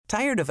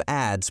Tired of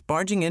ads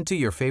barging into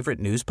your favorite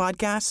news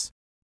podcasts?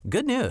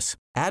 Good news.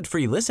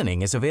 Ad-free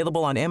listening is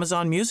available on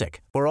Amazon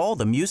Music for all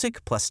the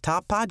music plus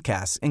top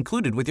podcasts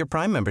included with your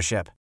Prime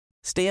membership.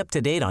 Stay up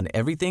to date on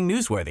everything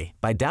newsworthy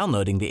by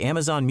downloading the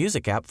Amazon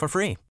Music app for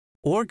free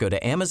or go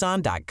to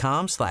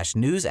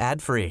amazon.com/news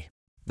ad free.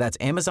 That's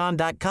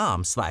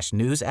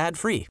amazon.com/news ad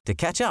free to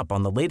catch up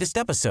on the latest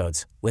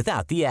episodes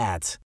without the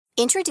ads.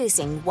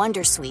 Introducing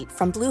Wondersuite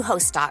from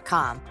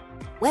Bluehost.com.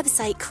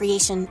 Website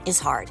creation is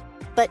hard,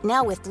 but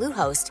now with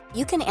Bluehost,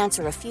 you can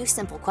answer a few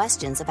simple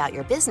questions about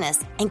your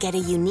business and get a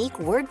unique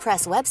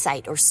WordPress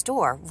website or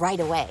store right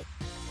away.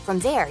 From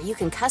there, you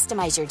can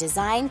customize your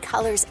design,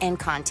 colors, and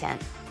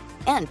content.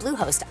 And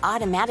Bluehost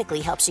automatically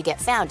helps you get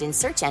found in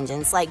search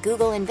engines like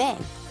Google and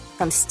Bing.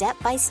 From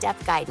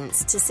step-by-step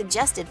guidance to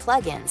suggested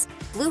plugins,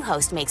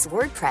 Bluehost makes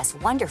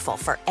WordPress wonderful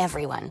for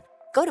everyone.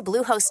 Go to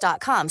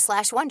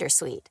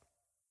bluehost.com/wondersuite.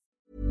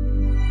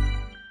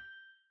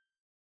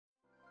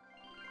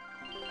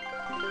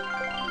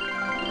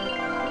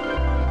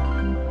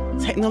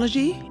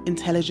 Technology,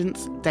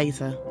 intelligence,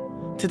 data.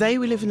 Today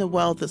we live in a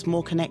world that's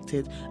more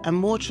connected and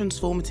more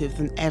transformative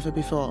than ever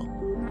before.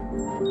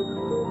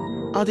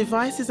 Our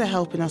devices are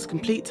helping us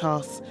complete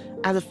tasks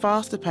at a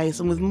faster pace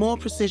and with more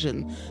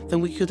precision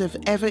than we could have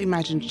ever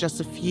imagined just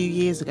a few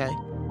years ago.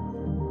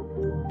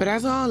 But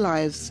as our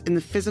lives in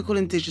the physical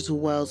and digital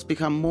worlds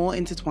become more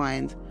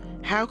intertwined,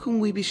 how can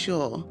we be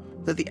sure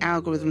that the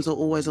algorithms are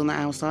always on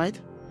our side?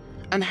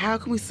 And how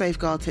can we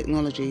safeguard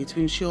technology to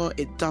ensure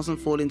it doesn't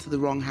fall into the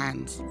wrong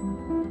hands?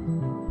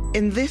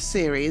 In this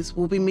series,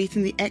 we'll be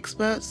meeting the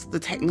experts, the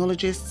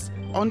technologists,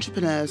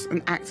 entrepreneurs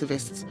and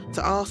activists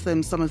to ask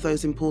them some of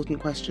those important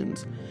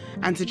questions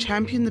and to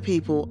champion the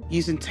people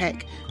using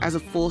tech as a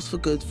force for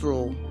good for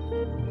all.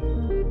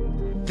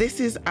 This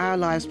is Our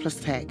Lives Plus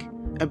Tech,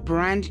 a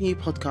brand new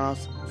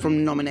podcast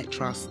from Nominet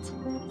Trust,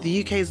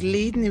 the UK's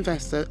leading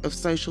investor of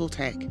social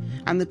tech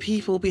and the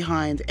people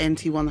behind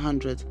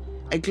NT100,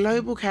 a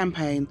global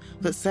campaign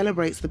that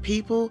celebrates the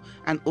people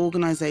and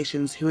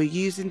organisations who are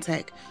using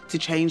tech to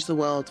change the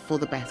world for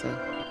the better.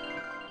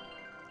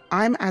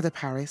 I'm Ada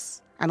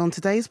Paris, and on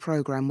today's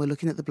programme we're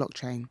looking at the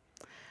blockchain.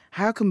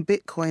 How can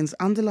Bitcoin's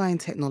underlying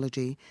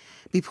technology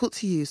be put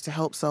to use to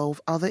help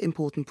solve other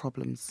important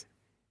problems?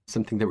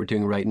 Something that we're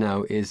doing right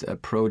now is a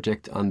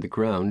project on the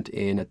ground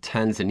in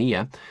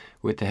Tanzania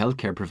with the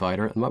healthcare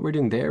provider. And what we're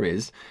doing there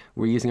is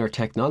we're using our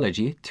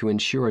technology to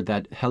ensure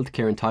that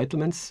healthcare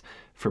entitlements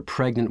for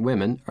pregnant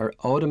women are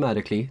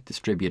automatically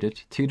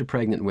distributed to the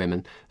pregnant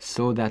women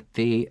so that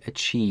they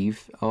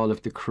achieve all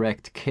of the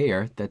correct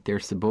care that they're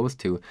supposed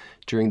to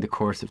during the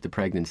course of the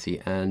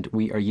pregnancy. And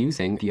we are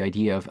using the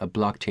idea of a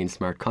blockchain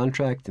smart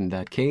contract in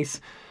that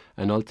case.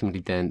 And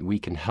ultimately then we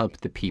can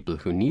help the people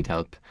who need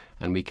help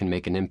and we can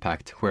make an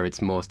impact where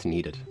it's most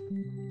needed.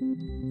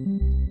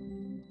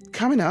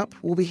 Coming up,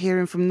 we'll be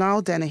hearing from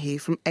Niall Dennehy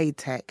from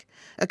AidTech,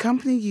 a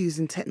company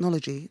using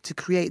technology to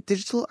create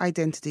digital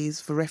identities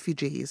for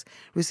refugees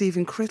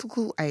receiving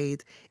critical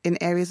aid in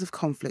areas of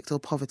conflict or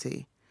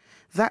poverty.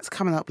 That's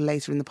coming up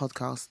later in the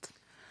podcast.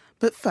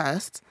 But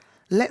first,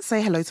 let's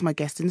say hello to my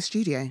guest in the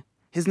studio.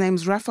 His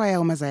name's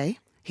Raphael Mazet.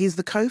 He's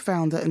the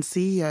co-founder and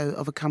CEO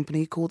of a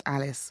company called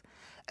Alice,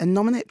 a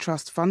Nominet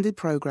Trust-funded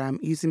programme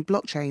using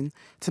blockchain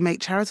to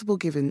make charitable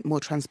giving more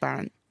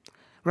transparent.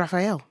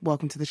 Raphael,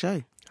 welcome to the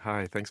show.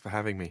 Hi, thanks for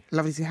having me.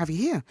 Lovely to have you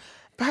here.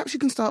 Perhaps you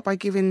can start by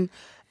giving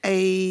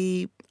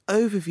an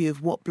overview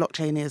of what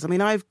blockchain is. I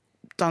mean, I've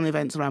done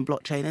events around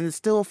blockchain and I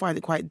still find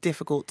it quite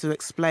difficult to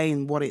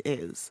explain what it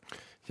is.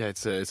 Yeah,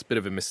 it's a bit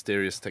of a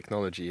mysterious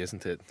technology,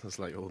 isn't it? It's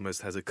like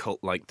almost has a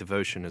cult-like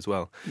devotion as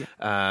well.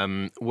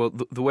 Yeah. Well,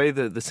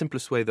 the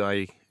simplest way that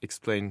I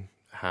explain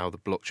how the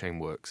blockchain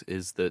works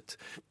is that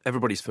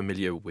everybody's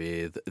familiar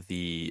with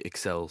the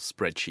Excel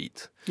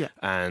spreadsheet. Yeah.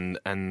 And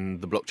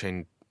the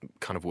blockchain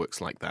kind of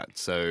works like that.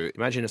 So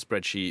imagine a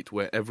spreadsheet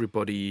where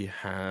everybody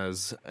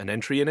has an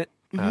entry in it,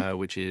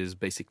 which is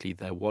basically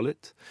their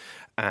wallet,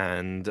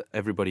 and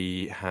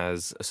everybody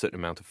has a certain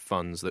amount of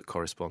funds that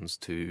corresponds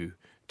to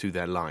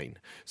their line.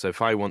 So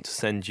if I want to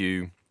send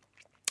you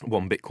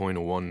 1 Bitcoin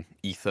or 1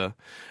 Ether,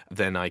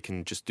 then I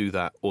can just do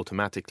that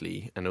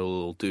automatically, and all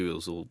it'll do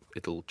is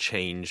it'll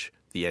change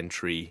the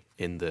entry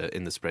in the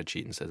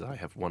spreadsheet and says I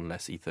have 1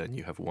 less Ether and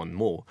you have 1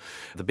 more.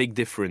 The big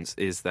difference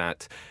is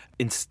that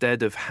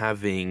instead of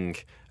having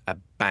a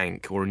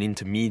bank or an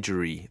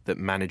intermediary that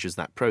manages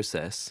that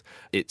process,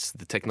 it's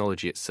the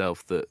technology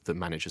itself that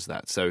manages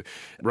that. So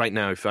right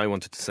now, if I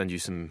wanted to send you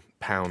some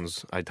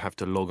pounds, I'd have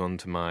to log on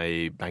to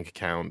my bank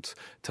account,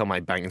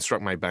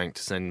 instruct my bank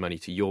to send money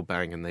to your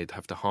bank, and they'd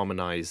have to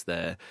harmonize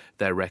their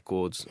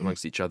records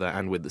amongst each other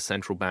and with the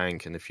central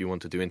bank. And if you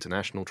want to do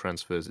international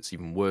transfers, it's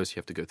even worse. You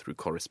have to go through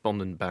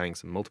correspondent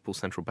banks and multiple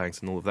central banks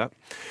and all of that.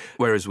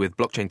 Whereas with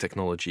blockchain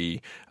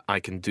technology,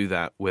 I can do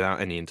that without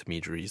any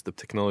intermediaries. The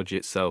technology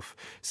itself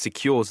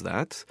secures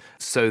that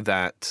so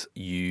that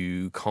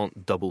you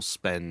can't double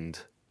spend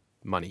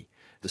money.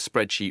 The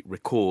spreadsheet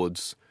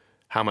records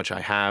how much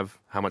I have,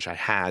 how much I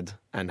had,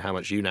 and how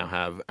much you now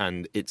have.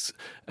 And it's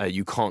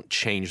you can't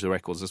change the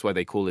records. That's why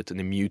they call it an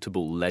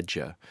immutable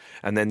ledger.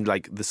 And then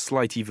like the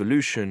slight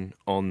evolution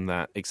on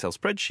that Excel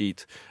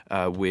spreadsheet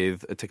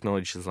with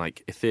technologies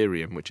like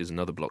Ethereum, which is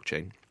another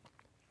blockchain,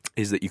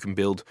 is that you can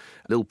build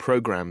little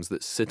programs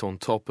that sit on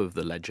top of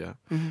the ledger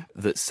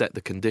that set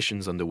the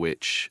conditions under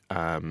which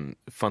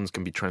funds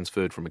can be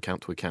transferred from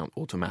account to account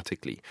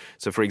automatically.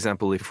 So, for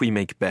example, if we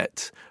make a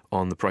bet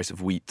on the price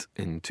of wheat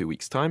in 2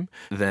 weeks' time,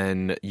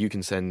 then you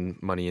can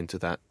send money into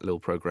that little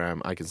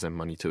program. I can send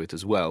money to it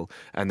as well.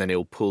 And then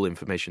it'll pull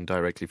information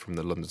directly from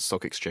the London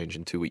Stock Exchange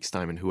in 2 weeks'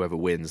 time, and whoever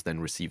wins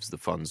then receives the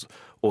funds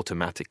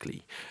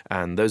automatically.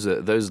 And those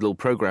little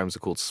programs are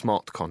called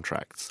smart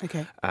contracts.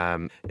 Okay.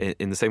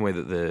 In the same way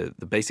that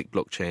the basic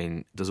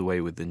blockchain does away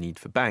with the need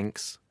for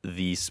banks,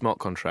 the smart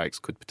contracts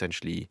could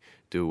potentially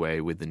do away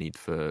with the need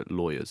for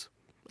lawyers,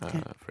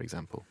 for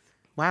example.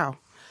 Wow.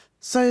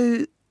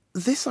 So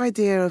this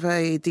idea of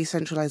a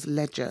decentralized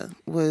ledger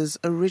was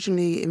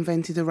originally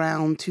invented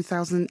around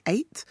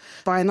 2008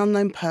 by an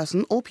unknown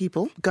person or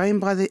people going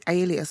by the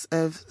alias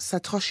of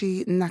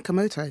Satoshi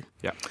Nakamoto.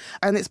 Yeah.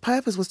 And its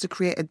purpose was to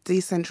create a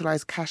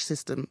decentralized cash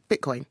system,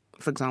 Bitcoin,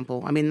 for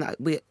example. I mean,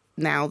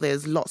 now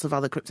there's lots of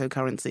other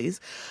cryptocurrencies.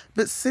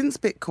 But since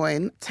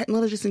Bitcoin,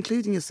 technologists,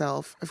 including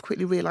yourself, have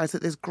quickly realised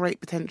that there's great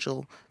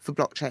potential for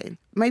blockchain.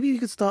 Maybe you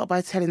could start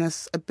by telling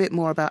us a bit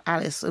more about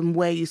Alice and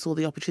where you saw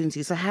the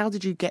opportunity. So how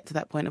did you get to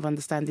that point of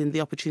understanding the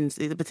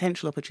opportunity, the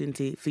potential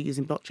opportunity for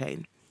using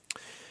blockchain?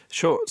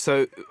 Sure.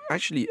 So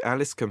actually,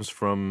 Alice comes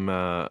from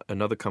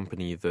another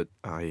company that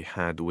I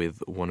had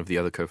with one of the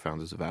other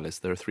co-founders of Alice.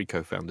 There are 3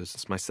 co-founders.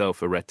 It's myself,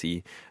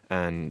 Areti,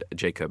 and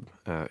Jacob,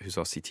 who's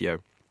our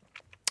CTO.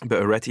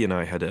 But Areti and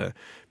I had a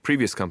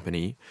previous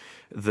company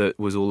that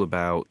was all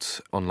about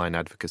online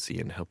advocacy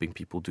and helping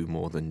people do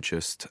more than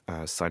just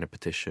sign a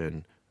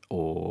petition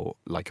or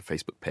like a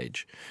Facebook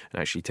page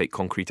and actually take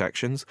concrete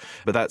actions.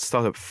 But that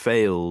startup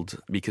failed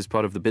because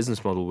part of the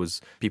business model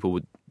was people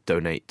would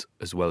donate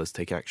as well as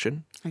take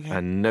action. Okay.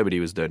 And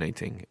nobody was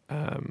donating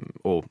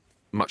or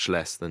much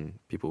less than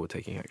people were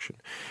taking action.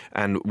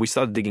 And we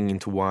started digging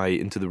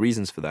into the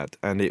reasons for that.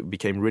 And it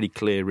became really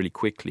clear really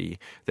quickly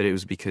that it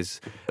was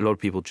because a lot of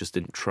people just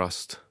didn't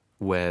trust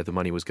where the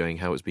money was going,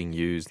 how it was being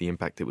used, the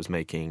impact it was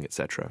making,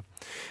 etc.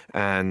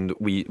 And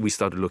we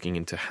started looking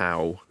into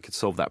how we could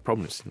solve that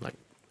problem.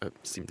 It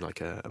seemed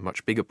like a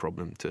much bigger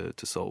problem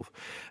to solve.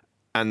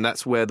 And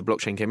that's where the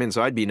blockchain came in.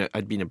 So I'd been a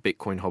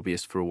Bitcoin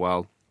hobbyist for a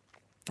while,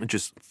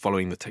 just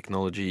following the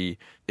technology.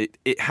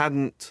 It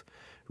hadn't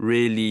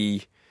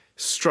really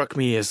struck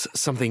me as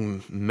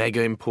something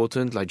mega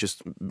important, like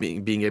just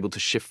being able to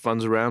shift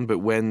funds around. But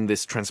when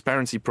this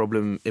transparency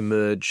problem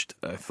emerged,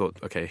 I thought,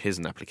 okay, here's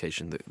an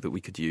application that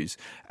we could use.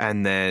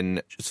 And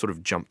then just sort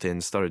of jumped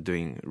in, started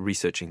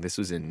researching. This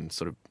was in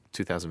sort of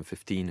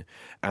 2015.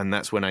 And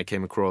that's when I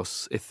came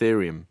across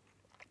Ethereum.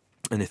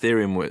 And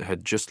Ethereum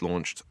had just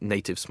launched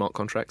native smart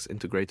contracts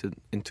integrated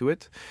into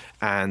it.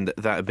 And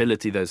that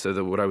ability,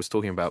 what I was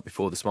talking about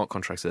before, the smart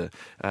contracts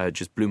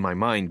just blew my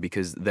mind,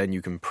 because then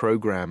you can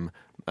program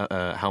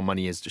how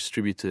money is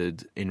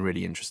distributed in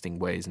really interesting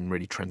ways, in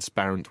really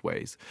transparent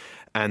ways.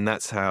 And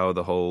that's how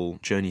the whole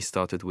journey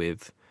started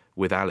with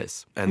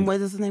Alice. And where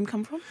does the name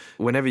come from?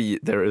 Whenever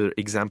there are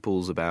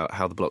examples about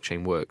how the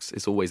blockchain works,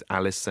 it's always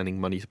Alice sending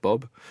money to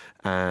Bob.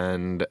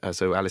 And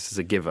so Alice is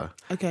a giver.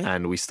 Okay.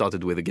 And we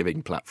started with a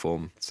giving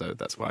platform. So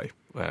that's why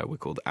we're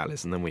called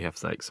Alice. And then we have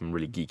some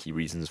really geeky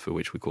reasons for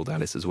which we're called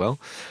Alice as well.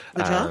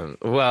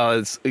 Well,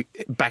 it's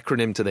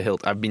backronym to the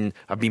hilt. I've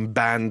been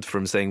banned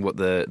from saying what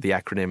the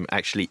acronym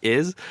actually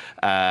is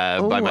by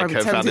my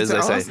co-founders.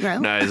 They say,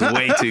 no, it's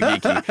way too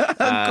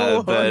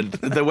geeky. But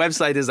the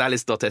website is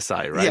alice.si,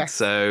 right? Yes.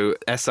 So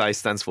SI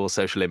stands for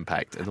social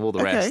impact, and all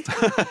the rest,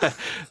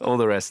 all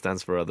the rest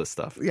stands for other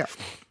stuff. Yeah.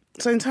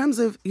 So in terms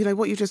of,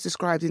 what you just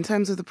described, in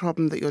terms of the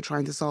problem that you're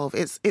trying to solve,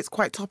 it's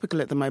quite topical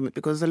at the moment,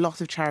 because a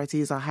lot of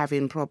charities are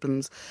having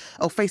problems,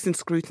 or facing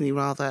scrutiny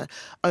rather,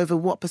 over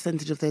what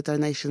percentage of their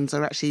donations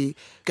are actually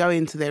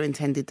going to their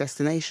intended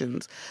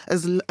destinations,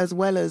 as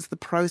well as the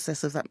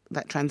process of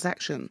that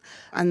transaction.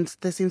 And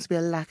there seems to be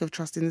a lack of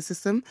trust in the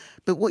system.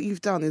 But what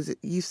you've done is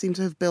you seem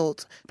to have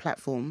built a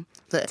platform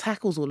that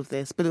tackles all of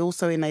this, but it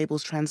also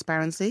enables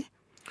transparency.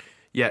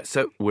 Yeah,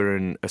 so we're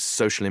in a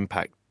social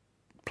impact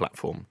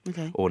platform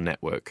or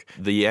network.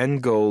 The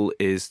end goal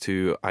is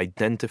to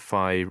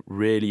identify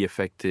really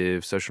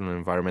effective social and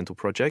environmental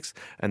projects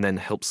and then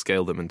help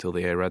scale them until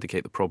they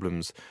eradicate the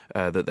problems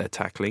that they're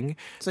tackling.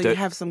 So you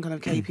have some kind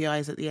of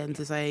KPIs at the end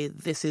to say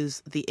this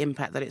is the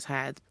impact that it's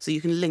had. So you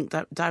can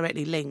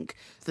directly link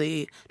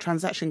the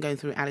transaction going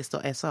through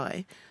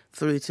alice.si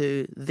through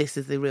to this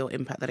is the real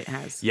impact that it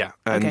has. Yeah,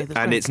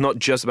 and it's not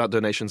just about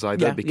donations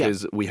either,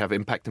 because we have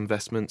impact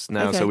investments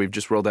now. Okay. So we've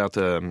just rolled out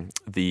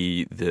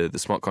the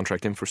smart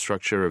contract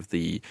infrastructure of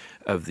the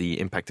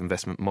impact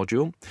investment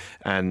module,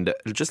 and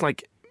just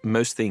like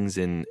most things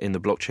in the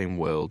blockchain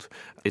world,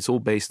 it's all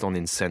based on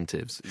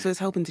incentives. So it's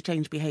helping to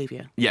change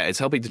behaviour. Yeah, it's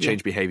helping to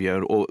change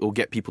behaviour or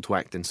get people to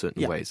act in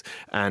certain ways.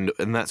 And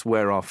that's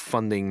where our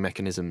funding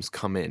mechanisms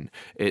come in.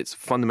 It's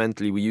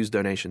fundamentally, we use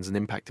donations and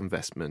impact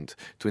investment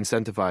to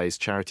incentivize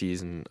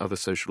charities and other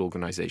social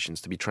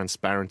organizations to be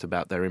transparent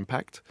about their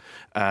impact,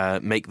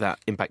 make that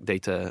impact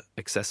data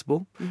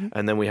accessible.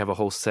 And then we have a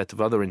whole set of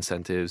other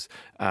incentives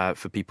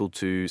for people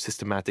to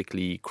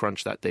systematically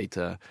crunch that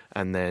data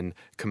and then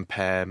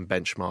compare and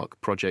benchmark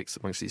projects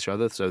amongst each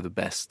other, so the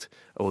best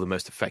or the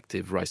most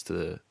effective rise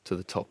to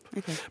the top.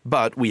 Okay.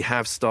 But we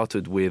have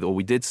started with, or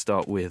we did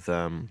start with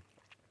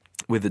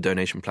the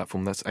donation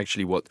platform. That's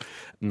actually what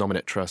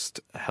Nominet Trust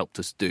helped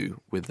us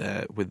do with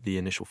the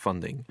initial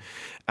funding.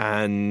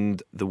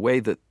 And the way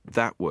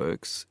that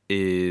works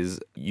is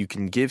you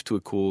can give to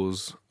a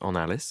cause on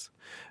Alice,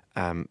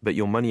 but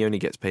your money only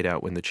gets paid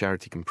out when the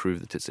charity can prove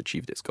that it's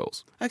achieved its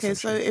goals. Okay,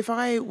 so if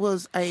I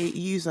was a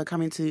user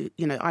coming to,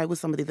 I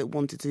was somebody that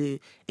wanted to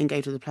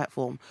engage with the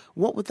platform,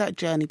 what would that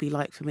journey be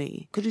like for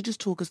me? Could you just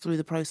talk us through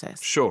the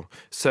process? Sure.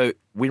 So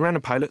we ran a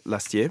pilot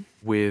last year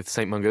with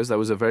St. Mungo's. That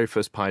was our very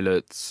first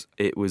pilot.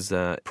 It was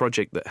a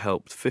project that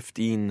helped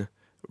 15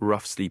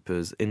 rough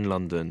sleepers in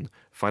London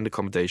find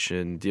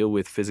accommodation, deal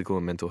with physical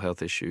and mental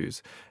health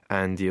issues,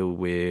 and deal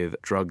with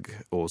drug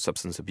or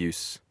substance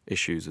abuse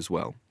issues as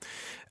well.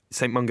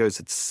 St. Mungo's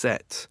had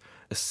set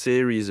a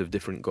series of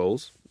different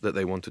goals that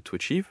they wanted to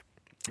achieve.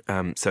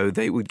 So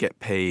they would get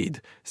paid,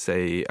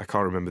 say, I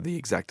can't remember the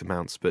exact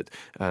amounts, but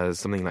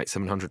something like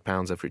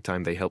 £700 every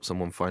time they help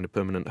someone find a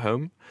permanent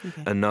home.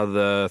 Okay.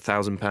 Another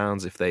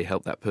 £1,000 if they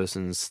help that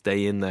person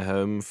stay in their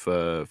home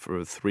for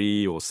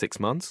 3 or 6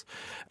 months.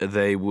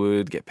 They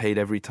would get paid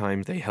every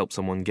time they help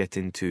someone get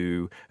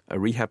into a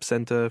rehab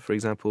centre, for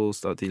example,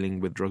 start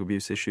dealing with drug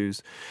abuse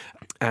issues.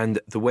 And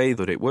the way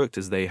that it worked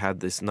is they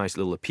had this nice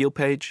little appeal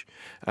page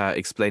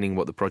explaining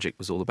what the project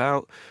was all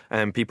about,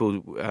 and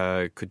people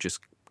could just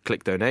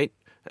click donate,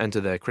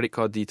 enter their credit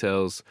card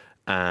details,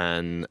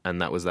 and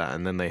that was that.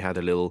 And then they had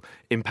a little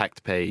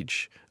impact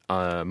page,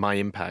 My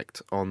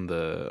Impact, on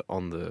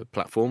the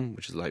platform,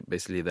 which is like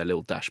basically their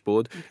little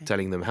dashboard,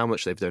 telling them how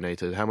much they've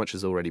donated, how much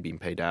has already been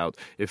paid out,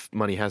 if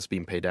money has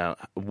been paid out,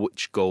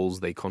 which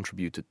goals they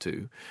contributed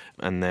to.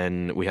 And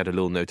then we had a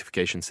little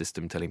notification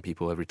system telling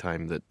people every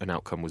time that an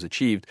outcome was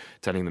achieved,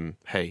 telling them,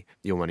 hey,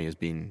 your money has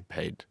been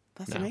paid.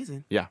 That's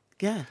amazing. Yeah.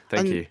 Yeah.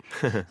 Thank you.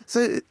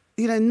 So,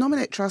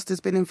 Nominet Trust has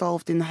been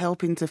involved in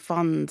helping to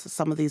fund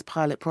some of these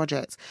pilot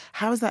projects.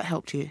 How has that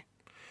helped you?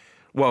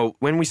 Well,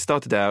 when we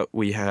started out,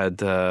 we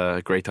had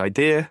a great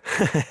idea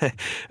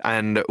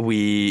and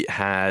we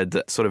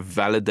had sort of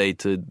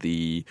validated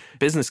the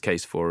business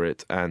case for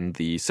it and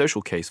the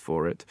social case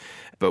for it,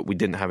 but we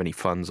didn't have any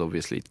funds,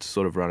 obviously, to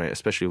sort of run it,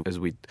 especially as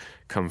we'd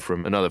come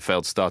from another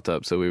failed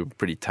startup, so we were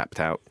pretty tapped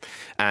out.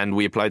 And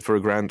we applied for a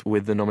grant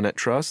with the Nominet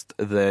Trust.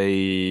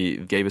 They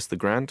gave us the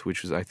grant,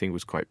 which I think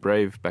was quite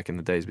brave back in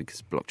the days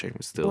because blockchain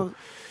was still... Well,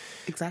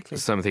 exactly.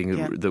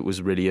 Something that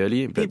was really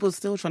early. But people are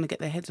still trying to get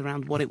their heads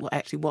around what it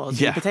actually was,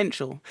 the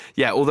potential.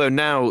 Yeah, although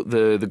now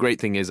the great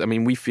thing is,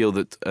 we feel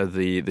that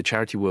the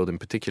charity world in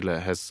particular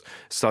has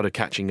started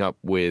catching up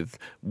with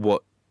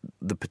what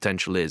the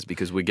potential is,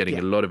 because we're getting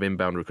a lot of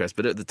inbound requests.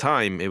 But at the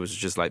time, it was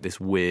just like this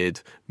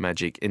weird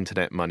magic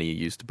internet money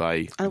used to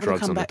buy drugs on the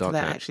dark net. I want to come back to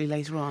that actually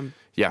later on.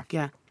 Yeah.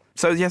 Yeah.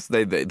 So yes,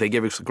 they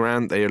gave us a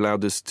grant. They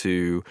allowed us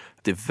to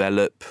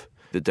develop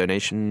the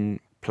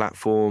donation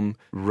platform,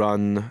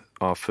 run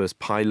our first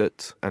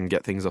pilot, and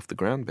get things off the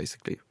ground,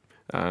 basically.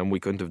 We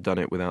couldn't have done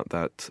it without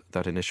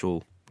that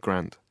initial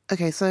grant.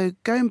 Okay, so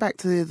going back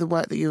to the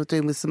work that you were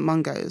doing with St.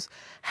 Mungo's,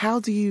 how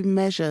do you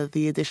measure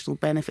the additional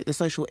benefit, the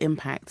social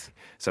impact?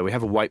 So we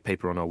have a white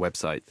paper on our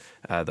website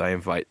that I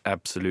invite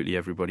absolutely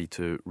everybody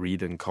to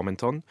read and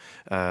comment on.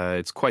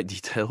 It's quite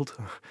detailed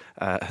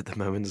at the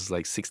moment. It's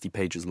like 60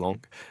 pages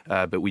long,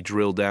 but we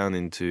drill down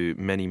into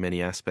many, many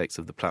aspects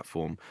of the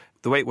platform.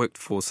 The way it worked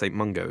for St.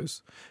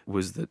 Mungo's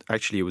was that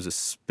actually it was a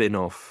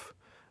spin-off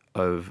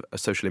of a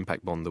social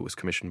impact bond that was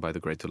commissioned by the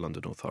Greater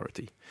London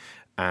Authority.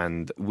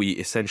 And we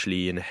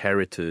essentially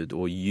inherited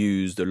or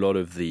used a lot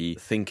of the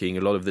thinking,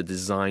 a lot of the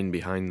design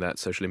behind that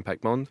social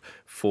impact bond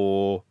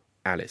for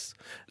Alice.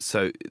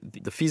 So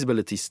the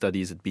feasibility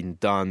studies had been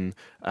done.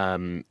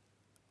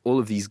 All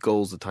of these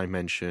goals that I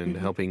mentioned,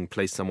 helping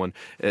place someone,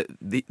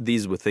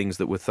 these were things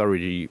that were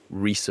thoroughly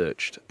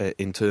researched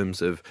in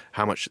terms of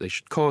how much they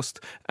should cost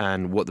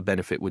and what the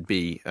benefit would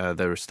be.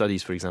 There are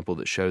studies, for example,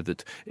 that show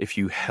that if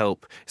you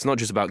help, it's not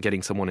just about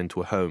getting someone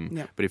into a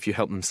home, but if you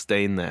help them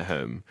stay in their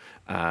home.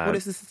 What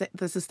is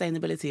the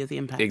sustainability of the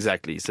impact?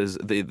 Exactly. So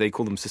they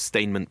call them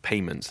sustainment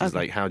payments. It's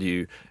like, how do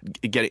you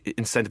get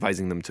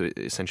incentivizing them to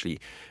essentially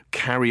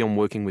carry on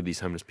working with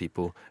these homeless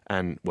people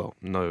and, well,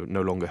 no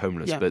longer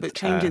homeless, but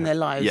changing their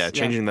lives.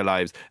 Changing their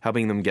lives,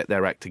 helping them get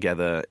their act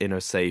together in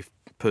a safe,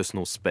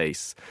 personal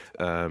space.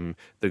 The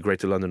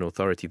Greater London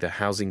Authority, the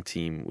housing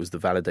team, was the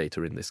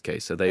validator in this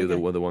case. So they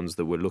were the ones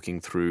that were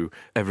looking through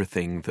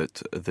everything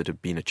that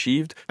had been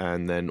achieved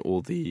and then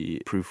all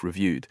the proof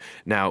reviewed.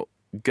 Now,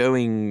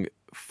 going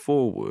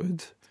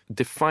forward,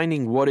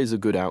 defining what is a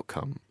good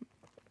outcome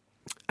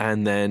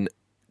and then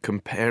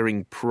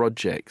comparing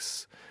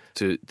projects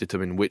to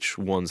determine which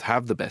ones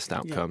have the best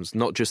outcomes,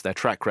 not just their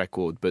track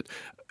record, but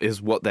is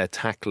what they're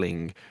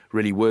tackling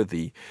really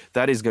worthy.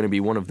 That is going to be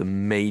one of the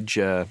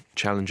major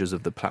challenges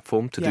of the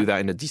platform, to do that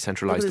in a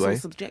decentralized way.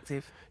 It's all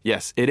subjective.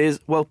 Yes, it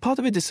is. Well, part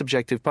of it is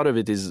subjective, part of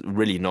it is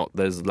really not.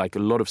 There's like a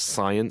lot of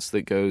science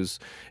that goes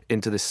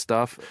into this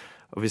stuff.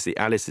 Obviously,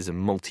 Alice is a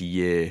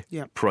multi-year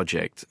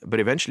project, but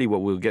eventually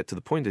what we'll get to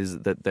the point is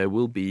that there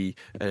will be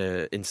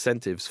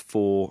incentives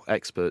for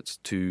experts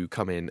to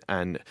come in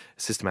and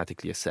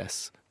systematically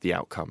assess the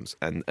outcomes.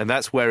 And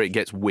that's where it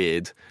gets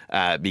weird,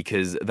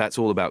 because that's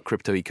all about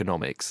crypto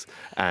economics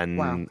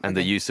and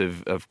the use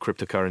of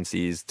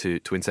cryptocurrencies to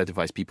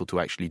incentivize people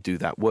to actually do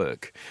that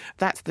work.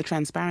 That's the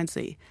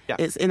transparency. Yeah.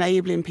 It's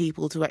enabling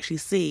people to actually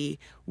see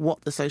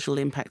what the social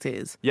impact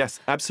is. Yes,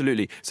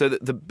 absolutely. So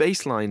the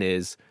baseline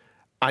is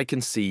I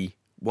can see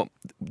what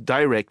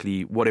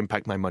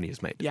impact my money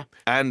has made,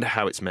 and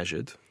how it's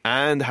measured,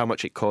 and how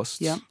much it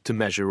costs to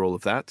measure all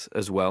of that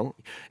as well.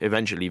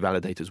 Eventually,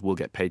 validators will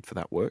get paid for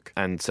that work,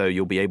 and so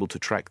you'll be able to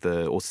track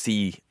or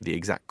see the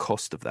exact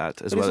cost of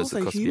that as well as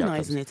the cost of the outcomes.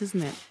 It's also humanising it,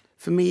 isn't it?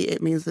 For me,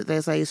 it means that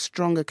there's a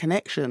stronger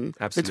connection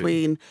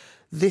between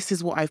this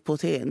is what I've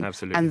put in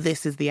and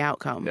this is the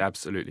outcome.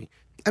 Absolutely.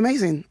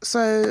 Amazing.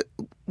 So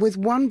with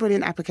one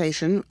brilliant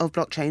application of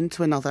blockchain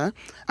to another,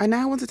 I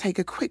now want to take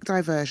a quick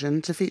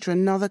diversion to feature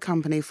another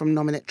company from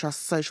Nominate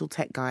Trust's Social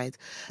Tech Guide.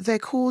 They're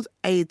called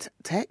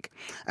AidTech.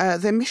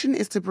 Their mission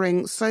is to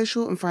bring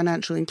social and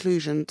financial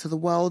inclusion to the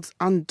world's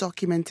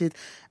undocumented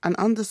and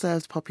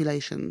underserved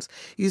populations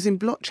using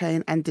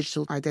blockchain and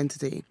digital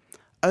identity.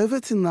 Over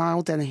to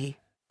Niall Dennehy.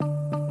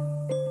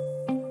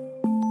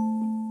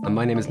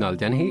 My name is Niall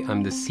Dennehy.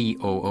 I'm the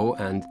COO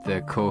and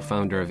the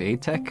co-founder of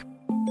AidTech.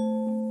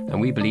 And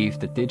we believe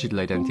that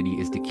digital identity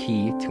is the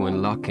key to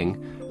unlocking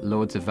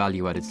loads of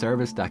value-added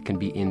service that can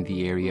be in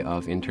the area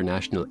of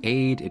international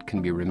aid, it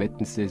can be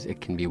remittances,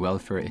 it can be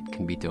welfare, it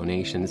can be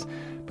donations.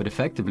 But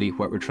effectively,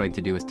 what we're trying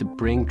to do is to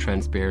bring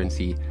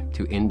transparency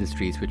to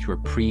industries which were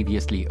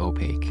previously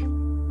opaque.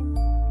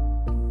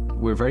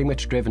 We're very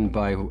much driven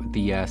by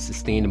the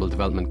Sustainable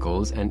Development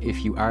Goals, and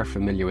if you are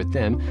familiar with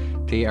them,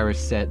 they are a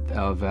set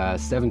of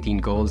 17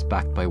 goals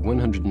backed by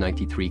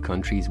 193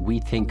 countries. We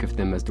think of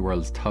them as the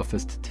world's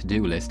toughest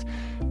to-do list.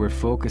 We're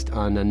focused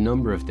on a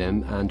number of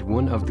them, and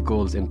one of the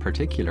goals in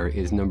particular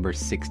is number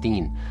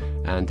 16.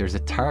 And there's a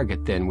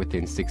target then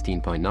within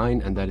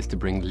 16.9, and that is to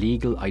bring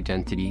legal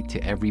identity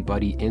to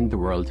everybody in the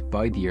world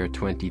by the year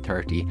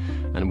 2030.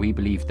 And we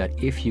believe that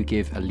if you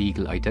give a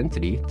legal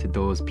identity to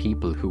those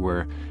people who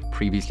were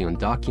previously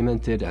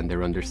undocumented and they're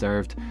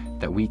underserved,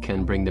 that we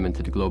can bring them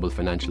into the global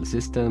financial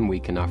system, we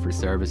can offer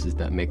services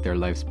that make their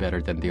lives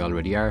better than they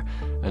already are,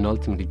 and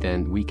ultimately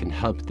then we can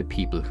help the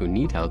people who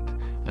need help,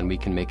 and we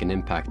can make an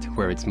impact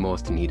where it's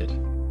most needed.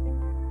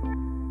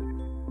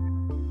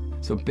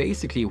 So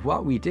basically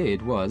what we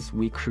did was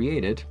we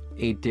created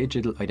a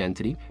digital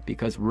identity,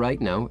 because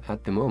right now,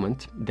 at the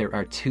moment, there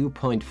are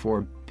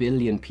 2.4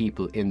 billion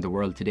people in the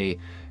world today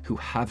who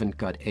haven't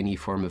got any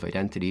form of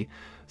identity.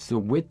 So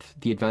with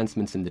the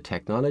advancements in the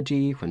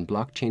technology, when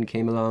blockchain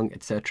came along,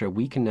 etc.,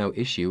 we can now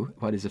issue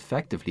what is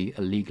effectively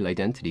a legal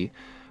identity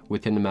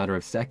within a matter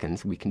of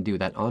seconds. We can do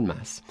that en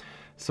masse.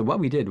 So what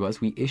we did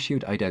was we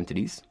issued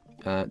identities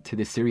to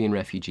the Syrian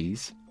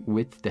refugees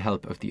with the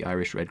help of the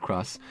Irish Red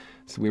Cross.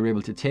 So we were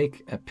able to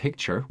take a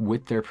picture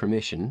with their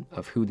permission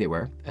of who they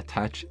were,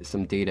 attach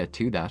some data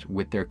to that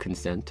with their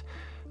consent.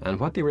 And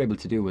what they were able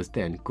to do was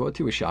then go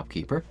to a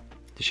shopkeeper.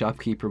 The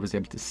shopkeeper was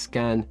able to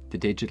scan the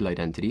digital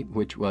identity,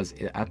 which was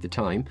at the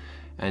time,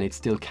 and it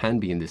still can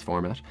be in this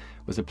format,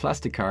 was a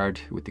plastic card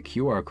with the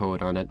QR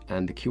code on it.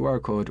 And the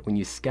QR code, when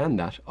you scan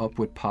that, up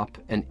would pop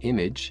an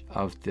image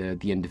of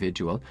the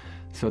individual,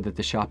 so that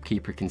the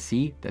shopkeeper can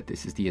see that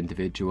this is the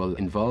individual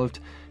involved,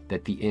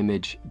 that the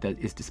image that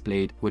is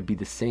displayed would be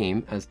the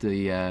same as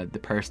the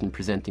person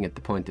presenting at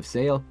the point of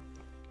sale.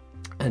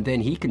 And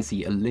then he can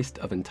see a list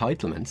of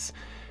entitlements,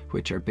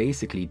 which are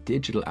basically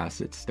digital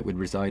assets that would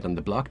reside on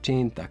the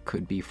blockchain. That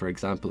could be, for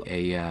example,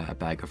 a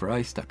bag of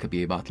rice, that could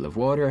be a bottle of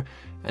water.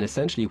 And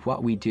essentially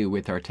what we do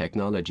with our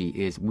technology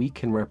is we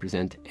can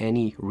represent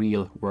any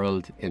real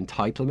world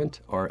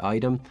entitlement or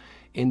item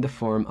in the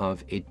form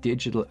of a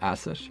digital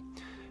asset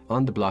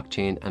on the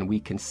blockchain, and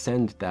we can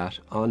send that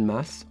en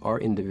masse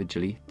or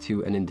individually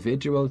to an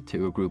individual,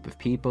 to a group of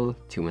people,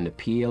 to an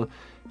appeal,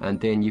 and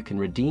then you can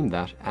redeem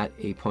that at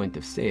a point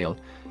of sale.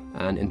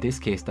 And in this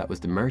case, that was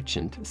the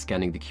merchant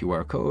scanning the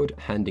QR code,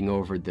 handing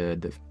over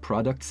the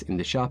products in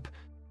the shop.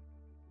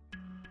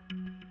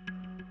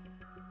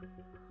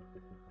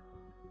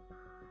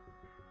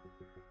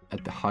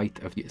 At the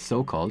height of the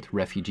so-called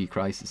refugee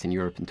crisis in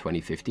Europe in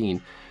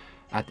 2015,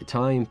 at the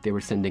time, they were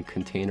sending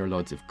container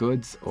loads of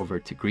goods over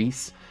to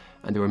Greece,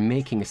 and they were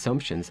making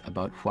assumptions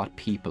about what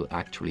people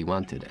actually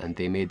wanted. And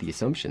they made the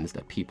assumptions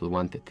that people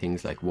wanted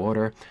things like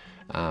water,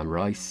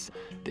 rice.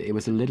 It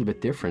was a little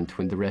bit different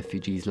when the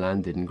refugees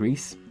landed in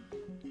Greece,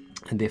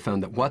 and they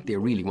found that what they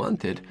really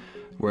wanted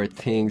were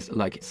things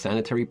like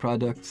sanitary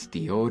products,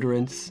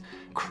 deodorants,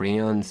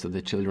 crayons so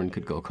the children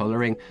could go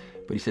colouring.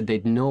 But he said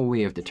they'd no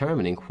way of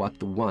determining what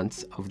the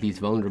wants of these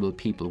vulnerable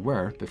people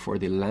were before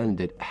they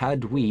landed.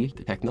 Had we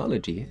the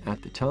technology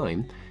at the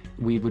time,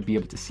 we would be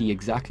able to see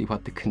exactly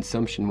what the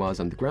consumption was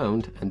on the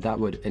ground, and that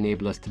would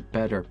enable us to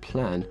better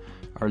plan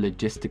our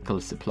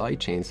logistical supply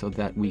chain so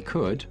that we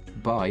could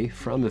buy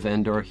from a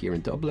vendor here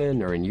in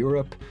Dublin or in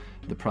Europe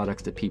the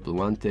products that people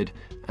wanted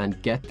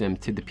and get them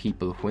to the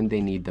people when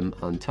they need them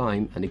on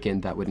time. And again,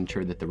 that would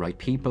ensure that the right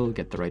people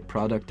get the right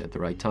product at the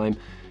right time.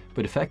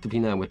 But effectively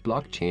now with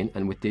blockchain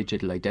and with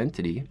digital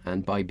identity,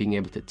 and by being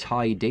able to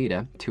tie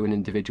data to an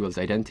individual's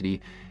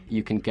identity,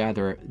 you can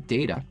gather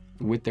data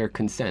with their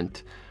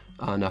consent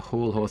on a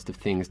whole host of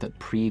things that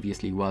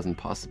previously wasn't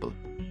possible.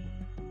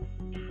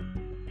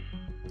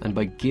 And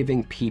by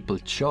giving people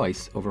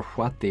choice over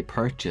what they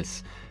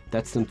purchase,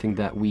 that's something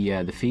that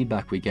the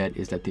feedback we get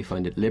is that they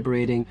find it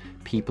liberating.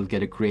 People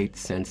get a great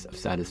sense of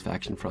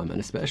satisfaction from, and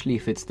especially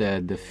if it's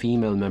the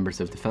female members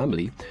of the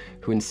family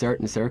who in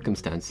certain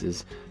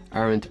circumstances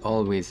aren't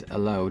always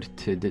allowed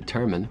to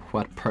determine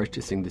what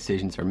purchasing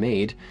decisions are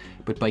made.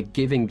 But by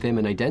giving them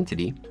an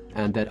identity,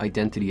 and that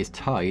identity is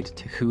tied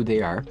to who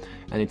they are,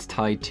 and it's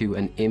tied to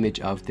an image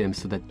of them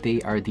so that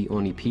they are the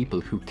only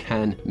people who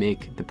can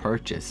make the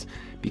purchase,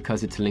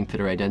 because it's linked to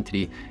their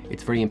identity,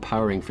 it's very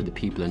empowering for the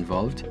people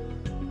involved.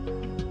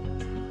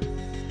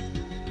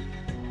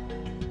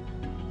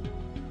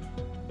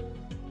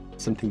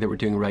 Something that we're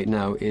doing right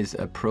now is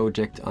a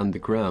project on the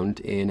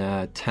ground in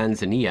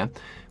Tanzania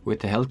with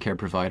the healthcare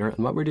provider.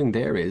 And what we're doing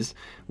there is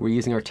we're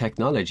using our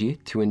technology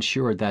to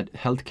ensure that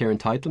healthcare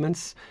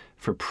entitlements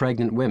for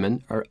pregnant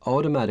women are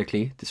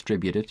automatically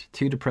distributed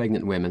to the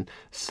pregnant women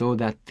so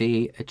that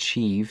they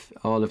achieve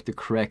all of the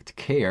correct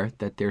care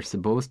that they're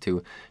supposed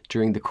to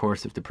during the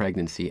course of the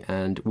pregnancy.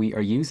 And we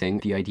are using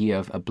the idea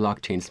of a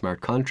blockchain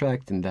smart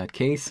contract in that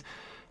case.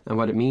 And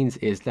what it means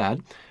is that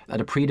at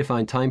a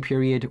predefined time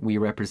period, we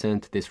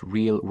represent this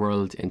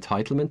real-world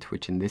entitlement,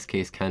 which in this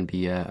case can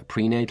be a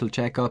prenatal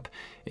checkup,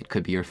 it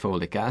could be your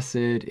folic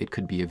acid, it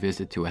could be a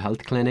visit to a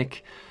health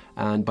clinic.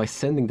 And by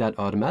sending that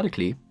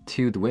automatically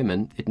to the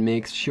women, it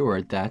makes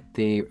sure that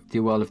they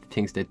do all of the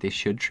things that they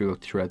should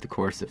throughout the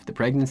course of the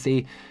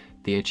pregnancy.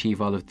 They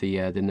achieve all of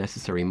the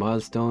necessary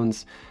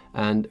milestones.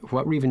 And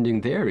what we're even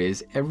doing there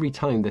is every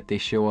time that they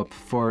show up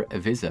for a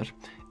visit,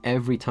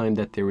 every time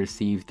that they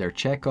receive their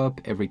checkup,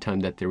 every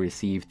time that they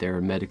receive their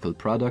medical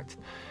product,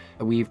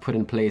 we've put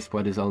in place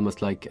what is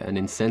almost like an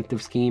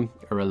incentive scheme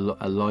or a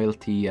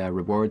loyalty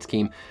reward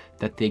scheme,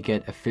 that they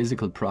get a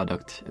physical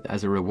product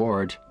as a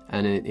reward.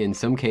 And in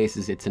some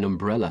cases, it's an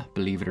umbrella,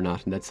 believe it or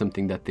not, and that's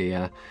something that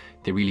they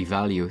really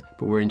value.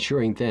 But we're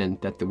ensuring then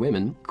that the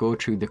women go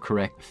through the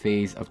correct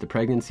phase of the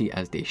pregnancy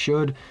as they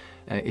should.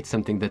 It's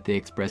something that they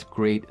express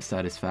great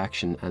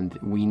satisfaction, and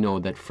we know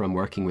that from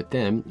working with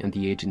them and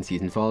the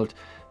agencies involved,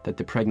 that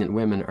the pregnant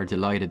women are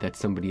delighted that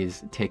somebody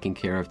is taking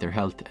care of their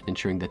health and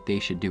ensuring that they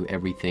should do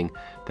everything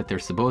that they're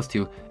supposed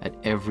to at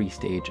every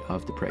stage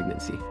of the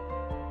pregnancy.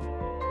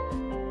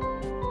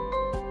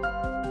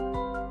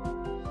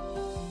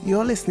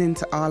 You're listening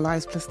to Our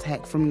Lives Plus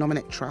Tech from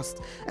Nominate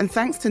Trust, and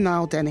thanks to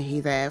Niall Dennehy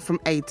there from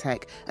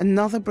AidTech,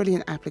 another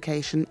brilliant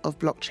application of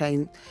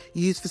blockchain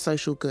used for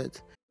social good.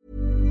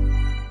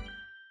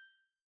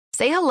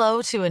 Say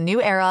hello to a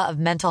new era of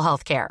mental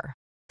health care.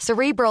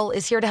 Cerebral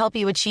is here to help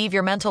you achieve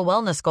your mental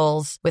wellness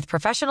goals with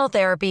professional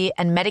therapy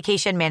and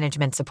medication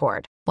management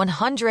support.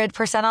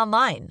 100%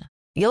 online.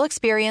 You'll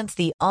experience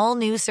the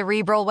all-new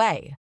Cerebral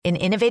Way, an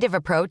innovative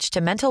approach to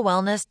mental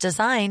wellness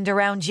designed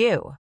around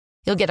you.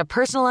 You'll get a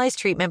personalized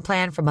treatment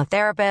plan from a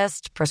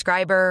therapist,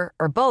 prescriber,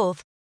 or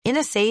both in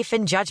a safe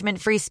and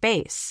judgment-free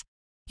space.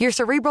 Your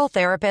Cerebral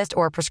therapist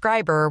or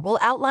prescriber will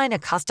outline a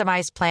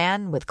customized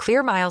plan with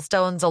clear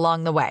milestones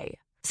along the way,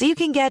 so you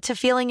can get to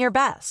feeling your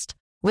best.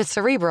 With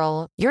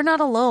Cerebral, you're not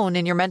alone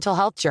in your mental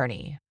health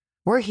journey.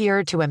 We're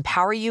here to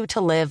empower you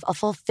to live a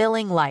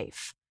fulfilling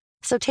life.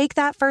 So take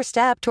that first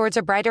step towards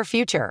a brighter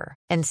future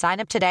and sign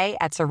up today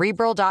at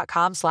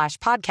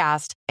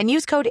Cerebral.com/podcast and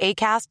use code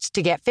ACAST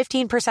to get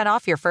 15%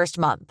 off your first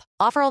month.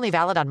 Offer only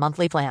valid on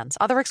monthly plans.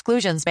 Other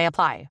exclusions may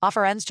apply.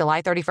 Offer ends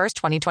July 31st,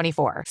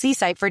 2024. See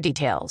site for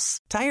details.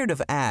 Tired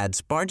of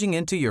ads barging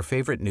into your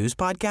favorite news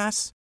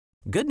podcasts?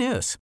 Good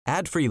news.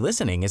 Ad-free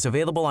listening is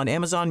available on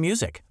Amazon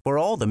Music for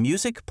all the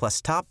music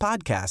plus top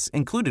podcasts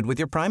included with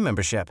your Prime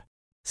membership.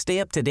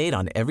 Stay up to date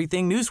on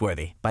everything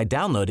newsworthy by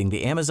downloading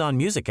the Amazon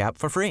Music app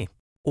for free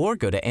or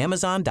go to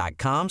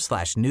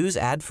amazon.com/news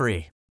ad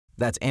free.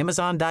 That's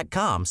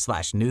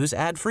amazon.com/news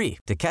ad free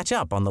to catch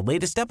up on the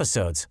latest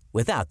episodes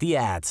without the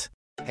ads.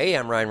 Hey,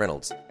 I'm Ryan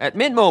Reynolds. At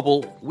Mint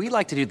Mobile, we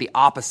like to do the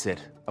opposite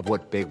of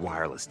what Big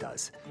Wireless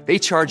does. They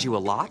charge you a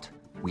lot.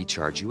 We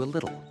charge you a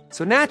little.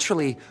 So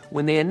naturally,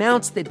 when they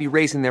announced they'd be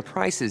raising their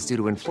prices due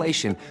to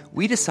inflation,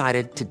 we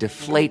decided to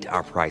deflate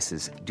our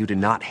prices due to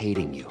not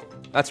hating you.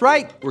 That's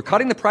right. We're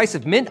cutting the price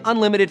of Mint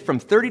Unlimited from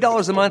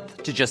 $30 a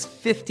month to just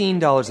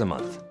 $15 a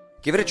month.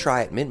 Give it a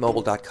try at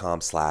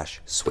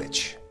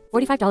mintmobile.com/switch.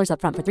 $45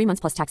 upfront for 3 months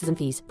plus taxes and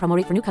fees. Promo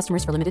rate for new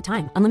customers for limited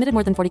time. Unlimited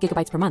more than 40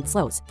 gigabytes per month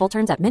slows. Full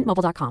terms at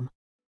mintmobile.com.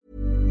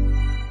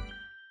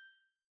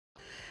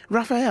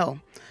 Raphael,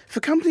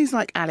 for companies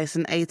like Alice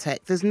and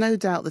ATEC, there's no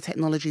doubt the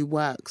technology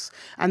works,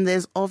 and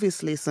there's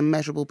obviously some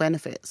measurable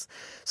benefits.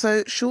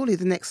 So surely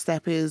the next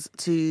step is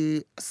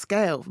to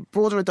scale,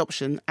 broader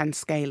adoption and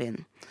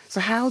scaling.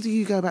 So how do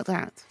you go about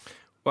that?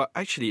 Well,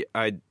 actually,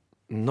 I'm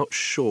not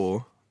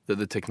sure that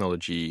the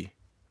technology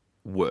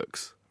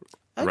works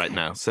right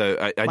now. So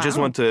I just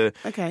want to.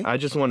 Okay. I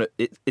just want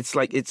to. It's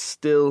like it's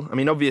still. I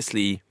mean,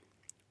 obviously,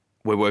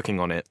 we're working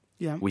on it.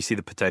 Yeah. We see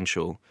the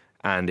potential,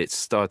 and it's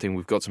starting.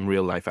 We've got some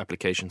real life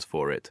applications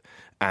for it,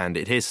 and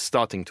it is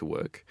starting to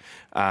work.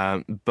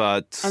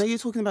 But And are you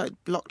talking about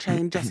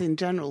blockchain just in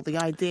general? The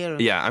idea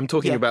of yeah, I'm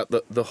talking about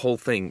the whole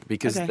thing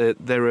because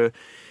there are.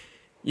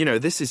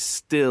 This is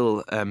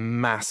still a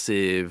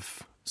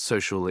massive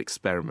social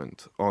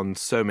experiment on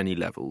so many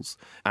levels,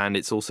 and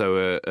it's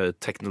also a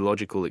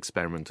technological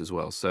experiment as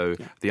well. So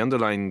the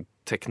underlying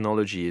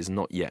technology is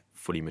not yet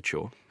fully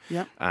mature.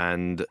 Yeah.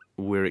 And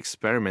we're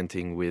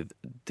experimenting with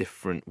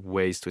different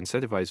ways to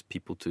incentivize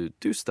people to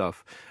do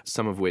stuff,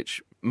 some of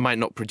which might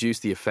not produce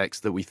the effects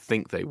that we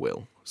think they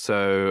will.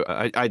 So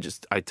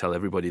I tell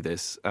everybody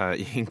this,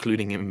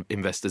 including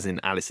investors in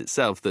Alice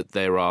itself, that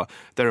there are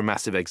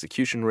massive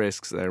execution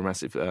risks, there are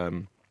massive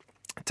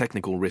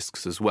technical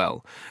risks as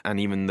well. And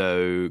even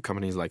though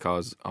companies like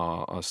ours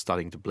are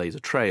starting to blaze a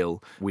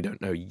trail, we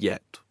don't know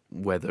yet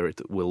whether it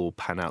will all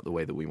pan out the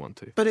way that we want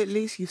to. But at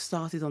least you've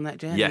started on that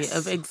journey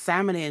of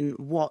examining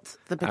what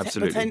the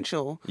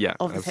potential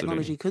of the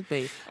technology could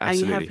be. And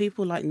you have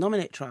people like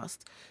Nominate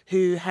Trust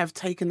who have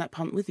taken that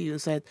punt with you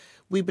and said,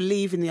 we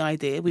believe in the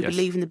idea, we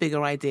believe in the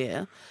bigger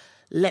idea,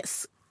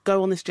 let's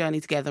go on this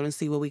journey together and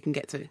see where we can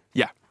get to.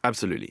 Yeah,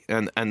 absolutely.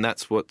 And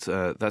that's what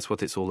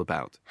it's all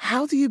about.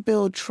 How do you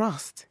build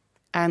trust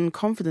and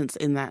confidence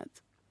in that?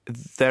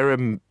 There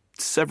are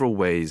several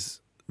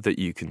ways that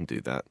you can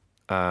do that.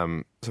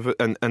 And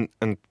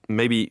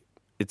maybe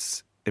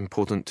it's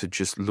important to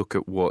just look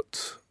at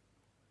what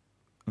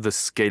the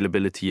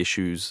scalability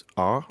issues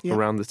are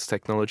around this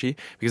technology,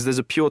 because there's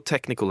a pure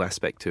technical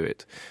aspect to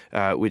it,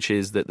 which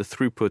is that the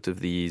throughput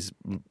of these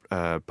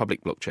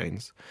public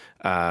blockchains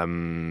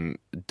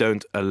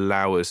don't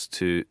allow us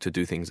to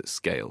do things at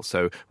scale.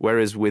 So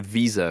whereas with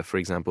Visa, for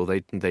example,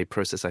 they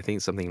process, I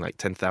think, something like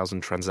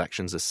 10,000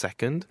 transactions a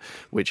second,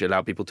 which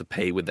allow people to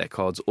pay with their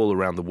cards all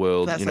around the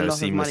world,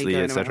 seamlessly,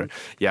 etc.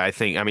 Yeah,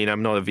 I mean,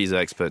 I'm not a Visa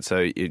expert,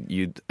 so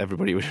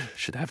everybody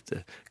should have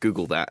to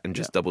Google that and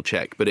just double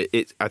check. But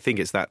I think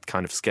it's that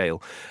kind of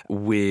scale.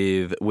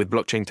 With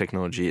blockchain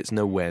technology, it's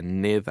nowhere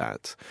near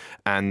that.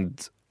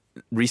 And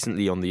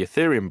recently on the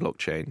Ethereum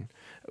blockchain,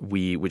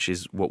 which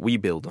is what we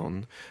build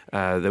on,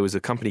 there was a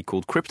company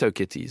called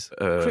CryptoKitties.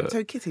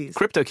 CryptoKitties?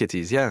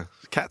 CryptoKitties, yeah.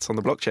 Cats on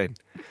the blockchain.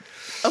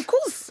 Of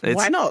course.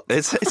 Why not?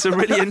 It's a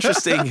really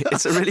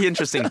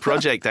interesting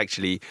project,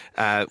 actually,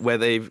 where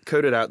they've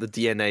coded out the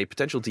DNA,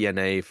 potential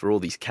DNA for all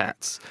these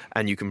cats,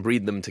 and you can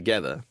breed them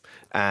together.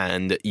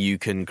 And you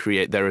can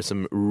there are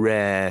some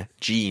rare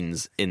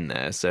genes in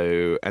there.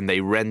 And they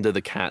render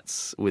the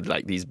cats with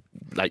these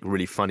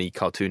really funny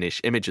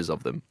cartoonish images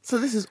of them. So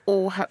this is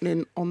all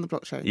happening on the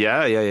blockchain?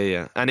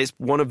 Yeah. And it's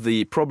one of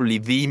probably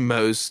the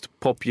most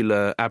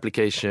popular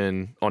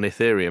application on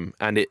Ethereum.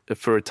 And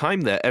for a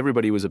time there,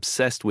 everybody was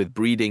obsessed with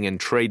breeding and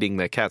trading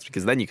their cats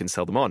because then you can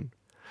sell them on.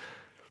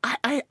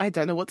 I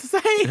don't know what to say.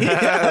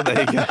 There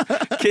you go.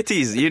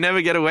 Kitties, you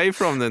never get away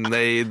from them.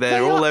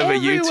 They're all over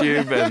everywhere.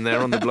 YouTube and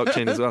they're on the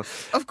blockchain as well.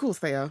 Of course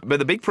they are. But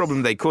the big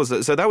problem they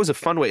caused, so that was a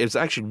fun way. It was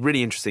actually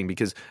really interesting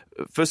because,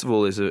 first of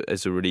all,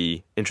 it's a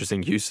really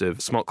interesting use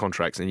of smart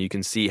contracts, and you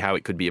can see how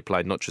it could be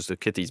applied not just to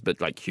kitties, but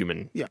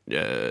human,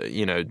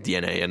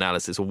 DNA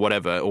analysis or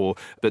whatever.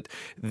 But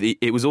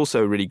it was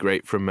also really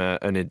great from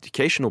an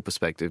educational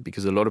perspective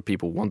because a lot of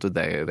people wanted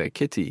their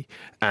kitty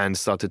and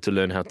started to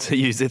learn how to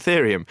use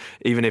Ethereum.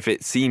 Even if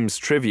it seems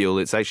trivial,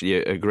 it's actually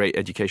a great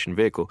education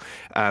vehicle.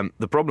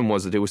 The problem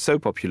was that it was so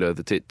popular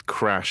that it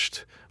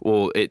crashed,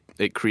 or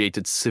it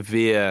created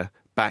severe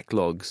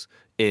backlogs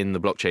in the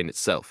blockchain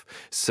itself.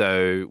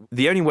 So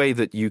the only way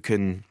that you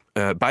can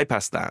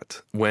bypass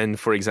that when,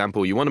 for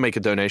example, you want to make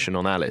a donation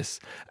on Alice,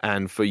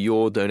 and for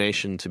your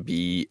donation to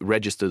be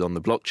registered on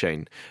the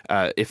blockchain,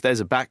 if there's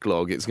a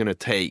backlog, it's going to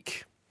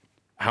take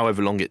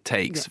however long it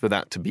takes for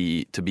that to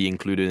be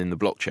included in the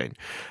blockchain.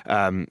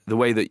 The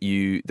way that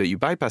you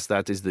bypass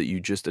that is that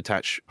you just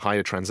attach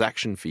higher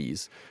transaction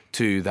fees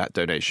to that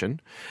donation,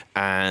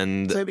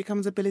 and so it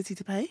becomes ability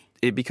to pay.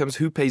 It becomes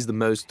who pays the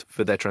most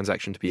for their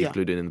transaction to be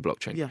included in the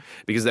blockchain. Yeah.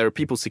 Because there are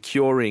people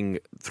securing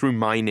through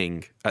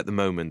mining at the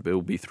moment, but it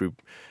will be through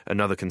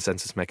another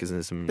consensus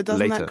mechanism later. But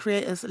doesn't that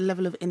create a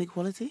level of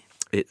inequality?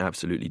 It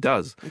absolutely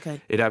does. Okay.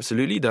 It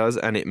absolutely does,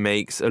 and it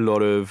makes a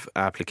lot of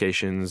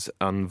applications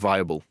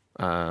unviable.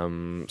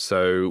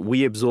 So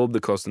we absorb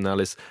the cost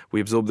analysis. We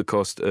absorb the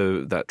cost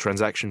of that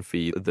transaction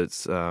fee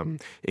that's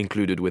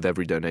included with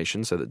every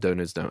donation, so that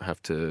donors don't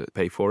have to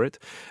pay for it.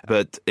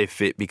 But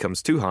if it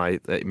becomes too high,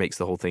 it makes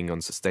the whole thing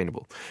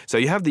unsustainable. So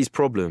you have these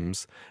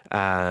problems,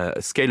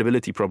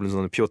 scalability problems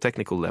on a pure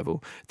technical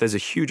level. There's a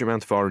huge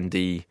amount of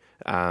R&D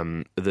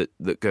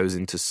that goes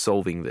into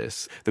solving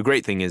this. The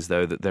great thing is,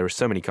 though, that there are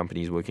so many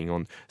companies working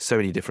on so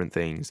many different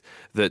things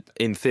that,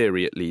 in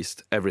theory at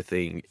least,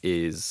 everything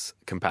is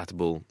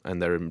compatible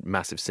and there are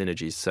massive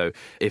synergies. So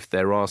if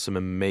there are some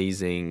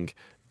amazing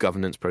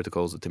governance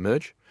protocols that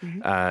emerge,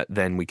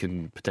 then we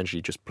can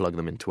potentially just plug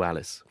them into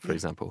Alice, for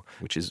example,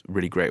 which is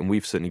really great. And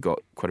we've certainly got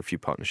quite a few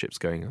partnerships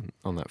going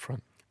on that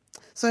front.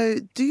 So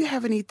do you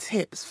have any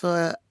tips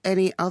for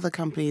any other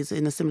companies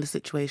in a similar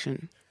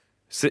situation?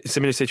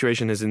 Similar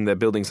situation as in they're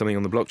building something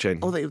on the blockchain?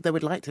 Or they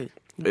would like to.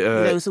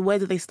 So where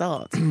do they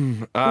start?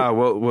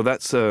 Well,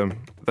 that's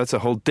a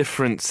whole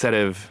different set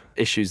of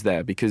issues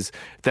there, because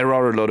there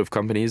are a lot of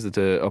companies that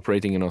are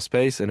operating in our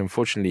space, and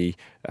unfortunately,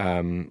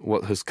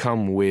 what has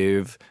come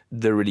with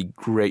the really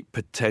great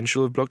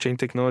potential of blockchain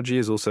technology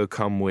has also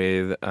come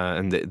with,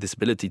 and this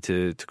ability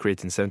to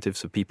create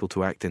incentives for people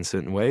to act in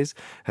certain ways,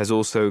 has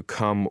also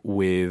come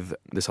with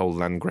this whole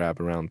land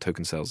grab around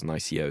token sales and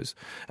ICOs.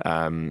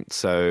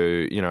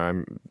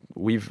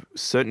 We've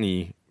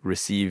certainly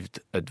received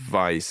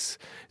advice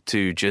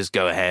to just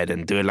go ahead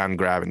and do a land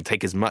grab and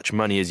take as much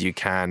money as you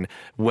can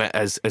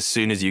as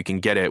soon as you can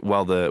get it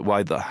while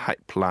the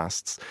hype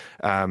lasts,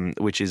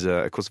 which is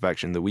a course of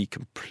action that we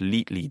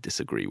completely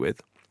disagree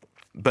with.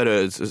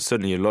 But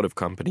certainly a lot of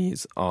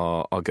companies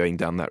are going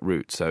down that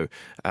route. So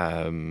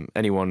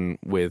anyone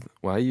with,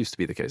 well, it used to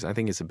be the case. I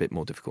think it's a bit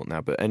more difficult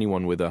now. But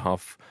anyone with a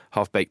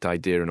half-baked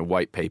idea and a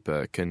white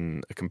paper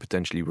can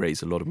potentially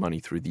raise a lot of money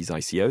through these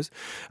ICOs.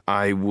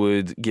 I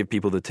would give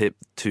people the tip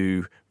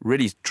to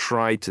really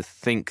try to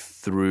think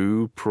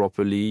through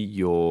properly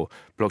your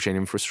blockchain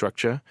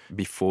infrastructure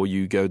before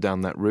you go down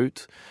that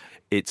route.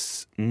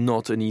 It's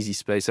not an easy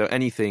space. So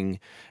anything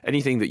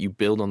that you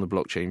build on the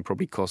blockchain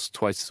probably costs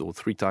twice or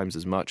three times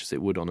as much as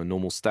it would on a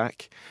normal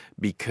stack,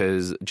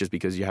 because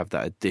you have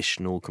that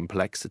additional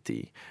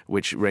complexity,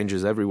 which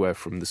ranges everywhere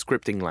from the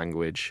scripting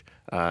language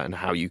and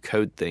how you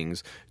code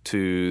things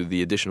to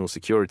the additional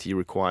security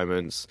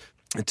requirements,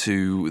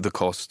 to the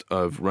cost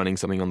of running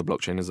something on the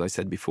blockchain, as I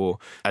said before,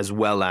 as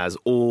well as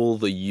all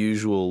the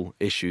usual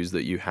issues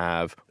that you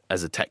have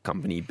as a tech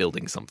company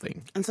building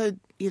something. And so,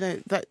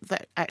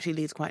 that actually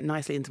leads quite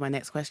nicely into my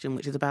next question,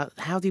 which is about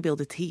how do you build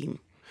a team?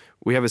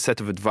 We have a set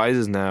of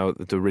advisors now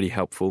that are really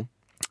helpful,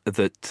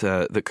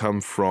 that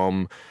come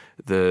from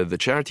the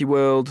charity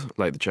world,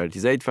 like the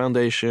Charities Aid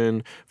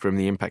Foundation, from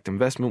the impact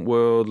investment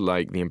world,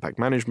 like the Impact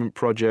Management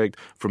Project,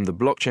 from the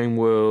blockchain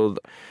world.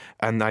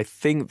 And I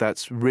think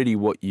that's really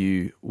what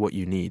you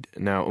need.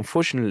 Now,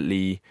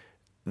 unfortunately,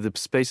 the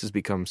space has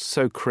become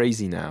so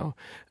crazy now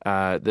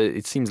that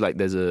it seems like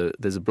there's a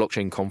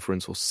blockchain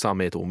conference or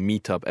summit or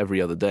meetup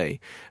every other day.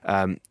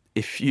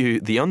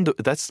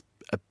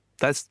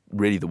 That's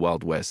really the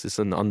Wild West. It's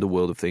an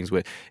underworld of things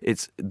where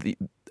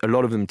a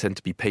lot of them tend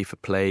to be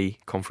pay-for-play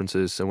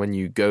conferences. So when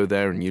you go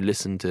there and you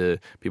listen to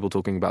people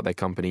talking about their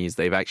companies,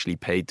 they've actually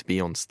paid to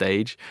be on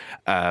stage,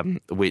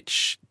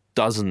 which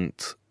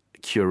doesn't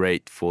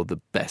curate for the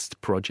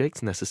best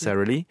projects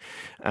necessarily.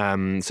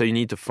 So you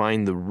need to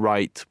find the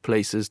right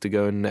places to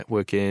go and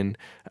network in,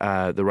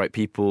 the right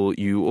people.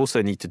 You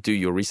also need to do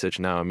your research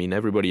now. I mean,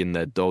 everybody and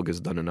their dog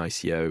has done an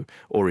ICO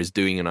or is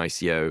doing an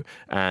ICO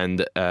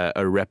and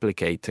are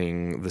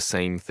replicating the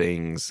same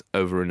things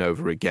over and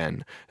over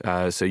again.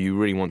 So you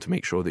really want to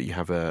make sure that you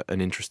have an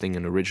interesting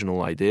and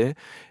original idea.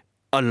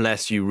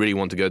 Unless you really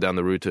want to go down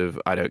the route of,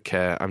 I don't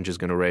care, I'm just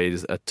going to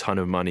raise a ton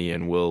of money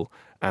and we'll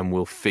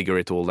figure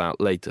it all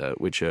out later,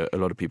 which a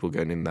lot of people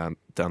going down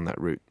that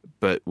route,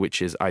 but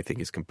which I think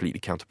is completely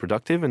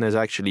counterproductive and is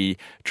actually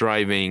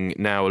driving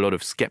now a lot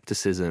of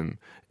skepticism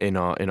in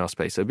our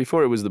space. So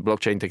before, it was the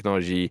blockchain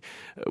technology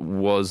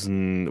was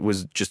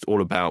just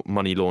all about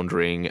money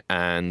laundering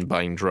and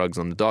buying drugs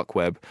on the dark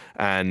web,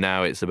 and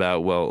now it's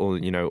about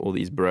all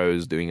these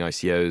bros doing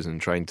ICOs and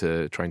trying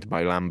to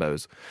buy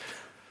Lambos.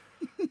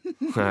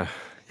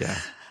 Yeah.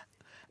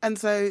 And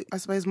so I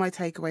suppose my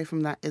takeaway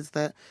from that is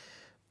that,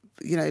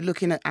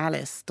 looking at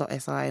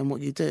Alice.si and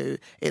what you do,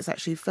 it's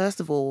actually, first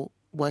of all,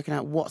 working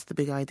out what's the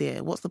big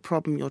idea, what's the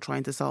problem you're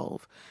trying to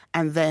solve,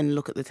 and then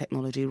look at the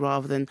technology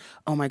rather than,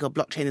 oh my God,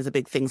 blockchain is a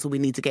big thing, so we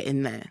need to get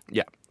in there.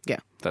 Yeah. Yeah.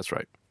 That's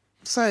right.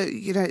 So,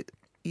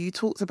 you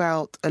talked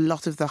about a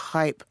lot of the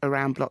hype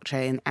around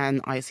blockchain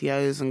and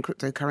ICOs and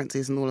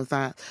cryptocurrencies and all of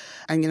that,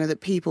 and,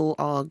 that people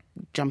are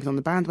jumping on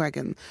the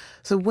bandwagon.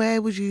 So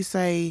where would you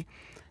say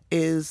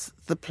is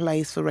the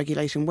place for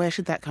regulation? Where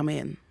should that come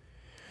in?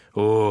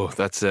 Oh,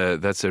 that's a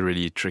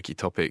really tricky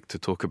topic to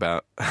talk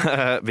about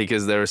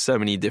because there are so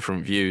many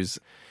different views.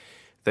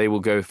 They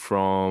will go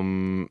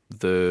from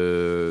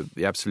the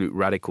absolute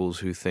radicals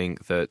who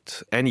think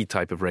that any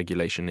type of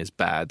regulation is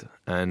bad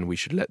and we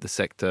should let the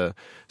sector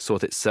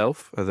sort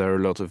itself. There are a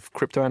lot of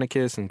crypto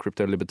anarchists and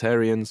crypto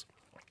libertarians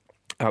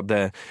out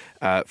there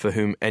for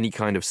whom any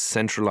kind of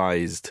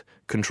centralized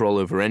control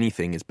over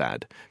anything is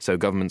bad. So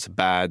governments are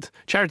bad,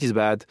 charities are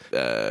bad,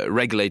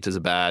 regulators are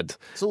bad.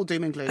 It's all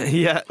doom and gloom.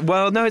 Yeah,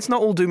 well, no, it's not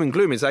all doom and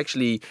gloom. It's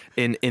actually,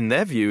 in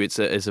their view, it's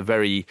a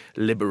very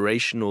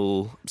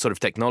liberational sort of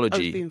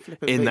technology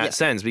in that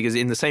sense, because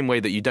in the same way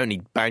that you don't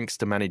need banks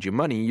to manage your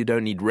money, you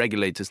don't need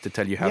regulators to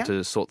tell you how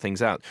to sort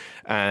things out.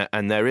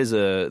 And there is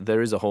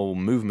a whole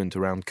movement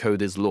around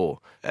code is law.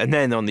 And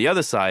then on the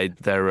other side,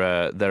 there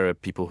are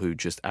people who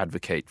just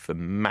advocate for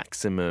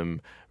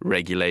maximum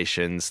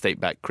regulation,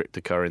 state-backed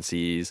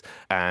cryptocurrencies,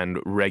 and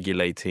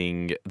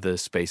regulating the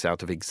space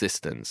out of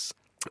existence,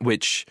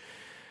 which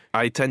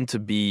I tend to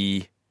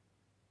be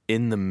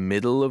in the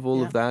middle of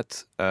all of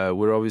that.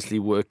 We're obviously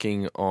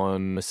working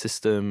on a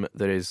system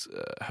that is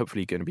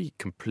hopefully going to be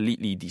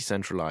completely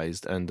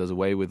decentralized and does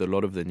away with a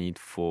lot of the need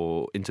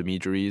for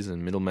intermediaries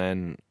and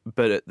middlemen.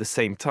 But at the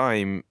same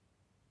time,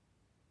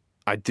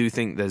 I do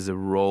think there's a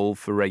role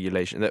for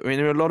regulation. I mean,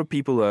 a lot of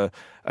people are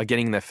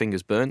getting their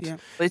fingers burnt. Yeah.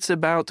 It's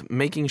about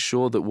making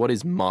sure that what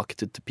is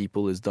marketed to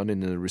people is done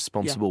in a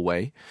responsible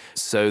way,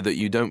 so that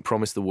you don't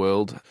promise the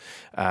world.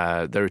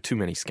 There are too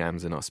many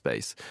scams in our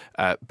space.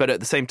 But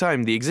at the same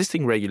time, the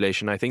existing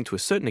regulation, I think to a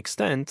certain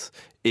extent,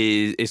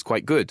 is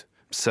quite good.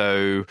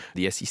 So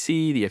the SEC,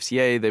 the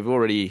FCA, they've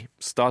already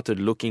started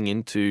looking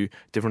into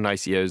different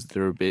ICOs that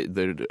are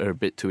a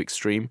bit too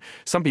extreme.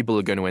 Some people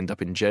are going to end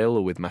up in jail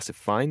or with massive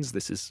fines.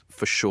 This is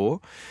for sure.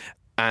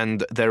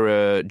 And there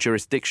are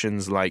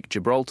jurisdictions like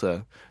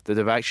Gibraltar that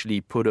have actually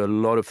put a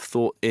lot of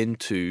thought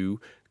into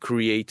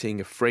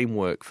creating a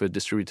framework for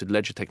distributed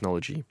ledger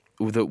technology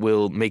that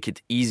will make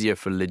it easier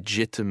for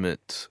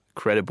legitimate,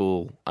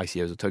 credible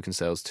ICOs or token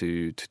sales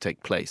to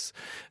take place.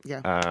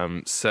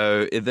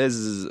 So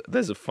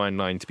there's a fine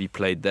line to be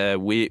played there.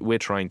 We're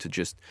trying to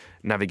just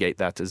navigate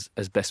that as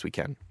best we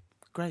can.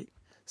 Great.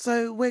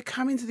 So we're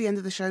coming to the end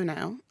of the show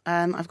now,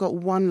 and I've got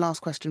one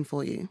last question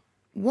for you.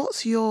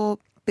 What's your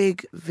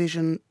big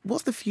vision?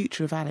 What's the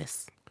future of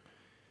Alice?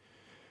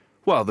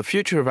 Well, the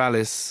future of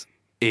Alice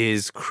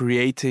is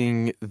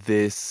creating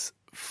this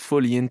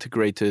fully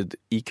integrated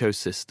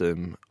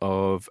ecosystem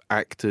of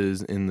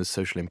actors in the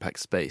social impact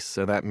space.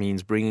 So that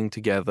means bringing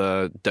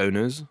together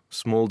donors,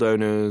 small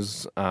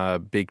donors,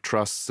 big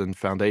trusts and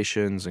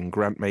foundations and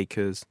grant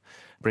makers,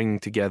 bringing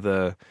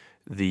together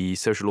the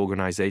social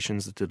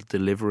organizations that are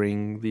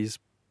delivering these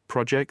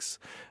projects,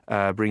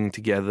 bringing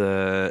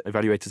together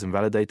evaluators and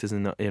validators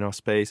in our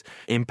space,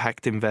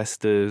 impact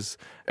investors,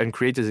 and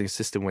creating a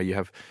system where you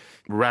have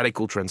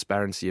radical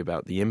transparency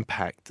about the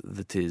impact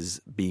that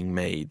is being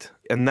made.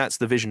 And that's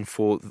the vision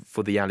for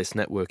the Alice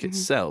network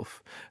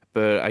itself.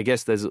 But I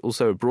guess there's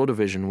also a broader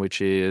vision,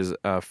 which is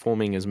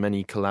forming as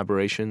many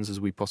collaborations as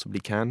we possibly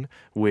can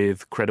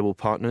with credible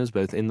partners,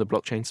 both in the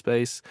blockchain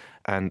space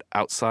and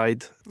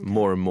outside,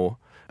 more and more.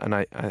 And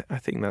I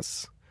think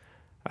that's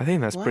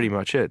pretty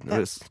much it.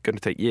 It's going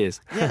to take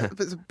years. Yeah,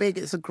 but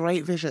it's a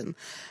great vision.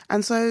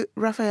 And so,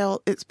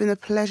 Raphael, it's been a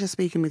pleasure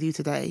speaking with you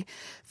today.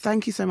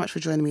 Thank you so much for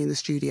joining me in the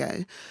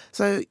studio.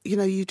 So,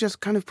 you just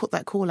kind of put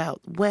that call out.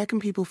 Where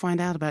can people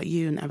find out about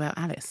you and about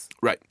Alice?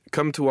 Right.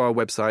 Come to our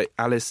website,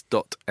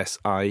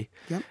 alice.si.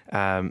 Yep.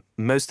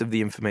 Most of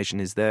the information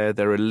is there.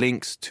 There are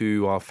links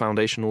to our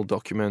foundational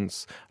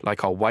documents,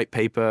 like our white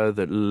paper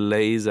that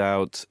lays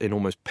out in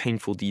almost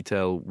painful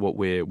detail what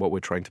we're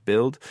trying to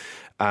build.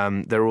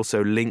 There are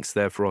also links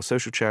there for our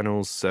social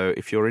channels. So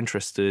if you're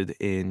interested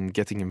in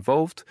getting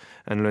involved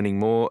and learning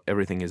more,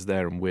 everything is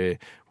there, and we're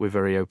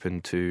very open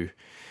to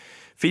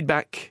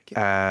feedback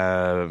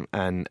and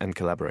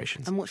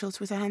collaborations. And what's your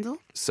Twitter handle?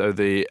 So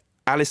the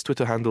Alice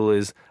Twitter handle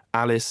is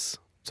Alice,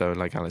 so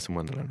like Alice in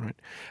Wonderland, right?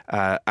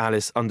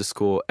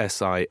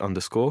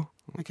 Alice_SI_.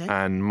 Okay.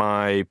 And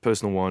my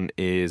personal one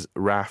is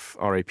RAPH,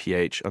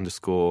 RAPH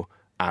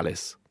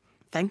 _Alice.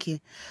 Thank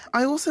you.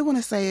 I also want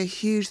to say a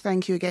huge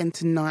thank you again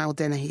to Niall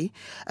Dennehy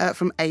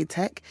from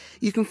AidTech.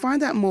 You can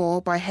find out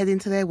more by heading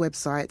to their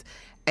website,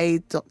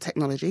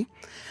 aid.technology.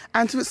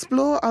 And to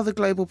explore other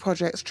global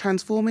projects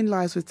transforming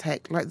lives with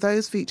tech, like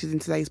those featured in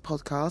today's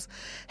podcast,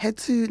 head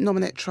to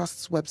Nominate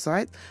Trust's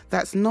website.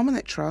 That's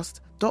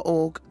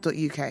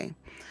nominatetrust.org.uk.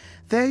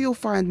 There you'll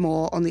find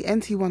more on the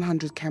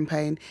NT100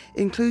 campaign,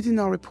 including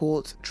our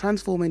report,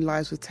 Transforming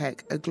Lives with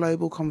Tech, a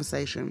Global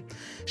Conversation,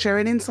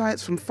 sharing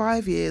insights from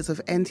 5 years of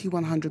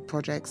NT100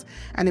 projects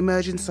and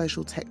emerging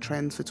social tech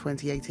trends for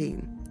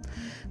 2018.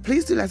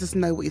 Please do let us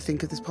know what you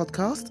think of this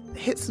podcast.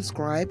 Hit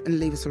subscribe and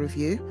leave us a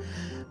review.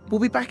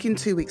 We'll be back in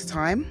 2 weeks'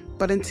 time,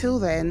 but until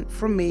then,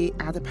 from me,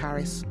 Ada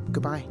Paris,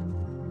 goodbye.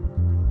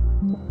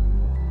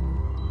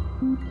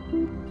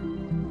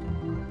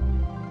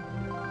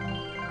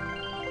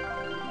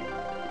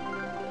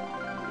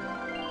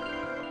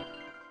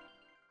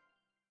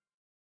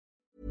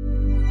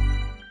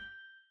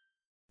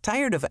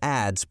 Tired of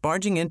ads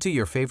barging into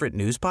your favorite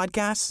news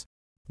podcasts?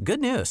 Good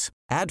news.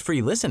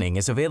 Ad-free listening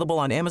is available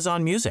on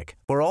Amazon Music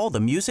for all the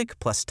music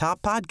plus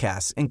top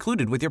podcasts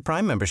included with your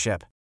Prime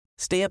membership.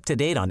 Stay up to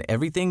date on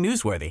everything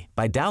newsworthy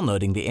by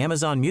downloading the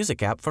Amazon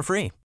Music app for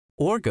free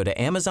or go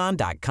to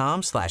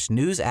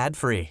amazon.com/news ad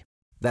free.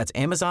 That's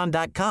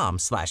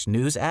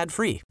amazon.com/news ad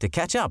free to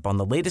catch up on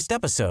the latest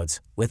episodes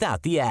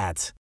without the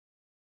ads.